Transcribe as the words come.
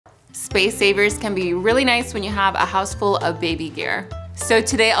Space savers can be really nice when you have a house full of baby gear. So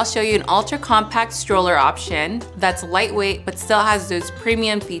today I'll show you an ultra compact stroller option that's lightweight but still has those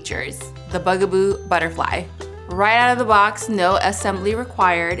premium features, the Bugaboo Butterfly. Right out of the box, no assembly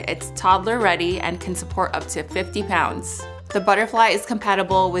required, it's toddler ready and can support up to 50 pounds. The Butterfly is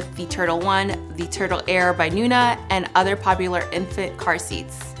compatible with the Turtle One, the Turtle Air by Nuna, and other popular infant car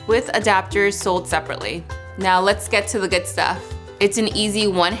seats, with adapters sold separately. Now let's get to the good stuff. It's an easy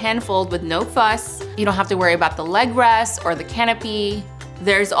one-hand fold with no fuss. You don't have to worry about the leg rest or the canopy.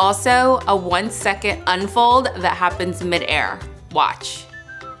 There's also a 1-second unfold that happens mid-air. Watch.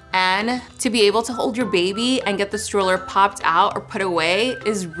 And to be able to hold your baby and get the stroller popped out or put away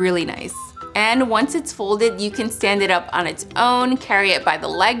is really nice. And once it's folded, you can stand it up on its own, carry it by the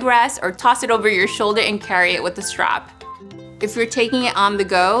leg rest, or toss it over your shoulder and carry it with a strap. If you're taking it on the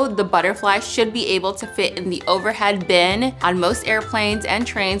go, the Butterfly should be able to fit in the overhead bin on most airplanes and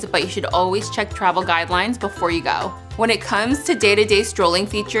trains, but you should always check travel guidelines before you go. When it comes to day-to-day strolling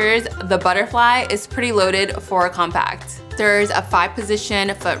features, the Butterfly is pretty loaded for a compact. There's a 5-position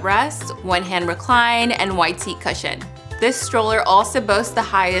footrest, 1-hand recline, and wide seat cushion. This stroller also boasts the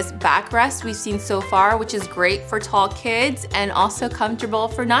highest backrest we've seen so far, which is great for tall kids and also comfortable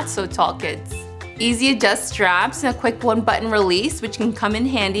for not so tall kids. Easy adjust straps and a quick 1-button release, which can come in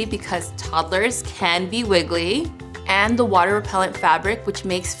handy because toddlers can be wiggly. And the water repellent fabric, which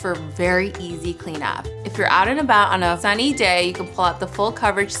makes for very easy cleanup. If you're out and about on a sunny day, you can pull out the full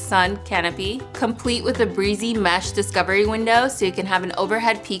coverage sun canopy, complete with a breezy mesh discovery window so you can have an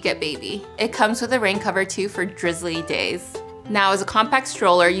overhead peek at baby. It comes with a rain cover too for drizzly days. Now, as a compact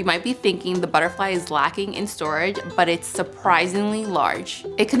stroller, you might be thinking the Butterfly is lacking in storage, but it's surprisingly large.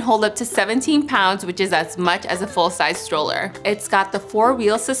 It can hold up to 17 pounds, which is as much as a full-size stroller. It's got the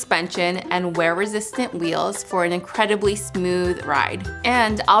 4-wheel suspension and wear-resistant wheels for an incredibly smooth ride.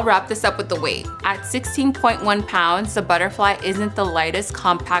 And I'll wrap this up with the weight. At 16.1 pounds, the Butterfly isn't the lightest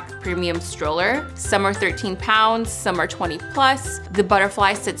compact premium stroller. Some are 13 pounds, some are 20 plus. The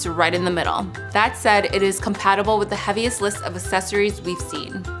Butterfly sits right in the middle. That said, it is compatible with the heaviest list of accessories we've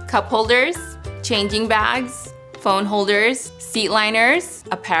seen. Cup holders, changing bags, phone holders, seat liners,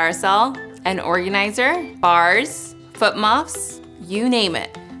 a parasol, an organizer, bars, foot muffs, you name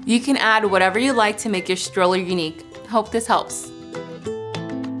it. You can add whatever you like to make your stroller unique. Hope this helps.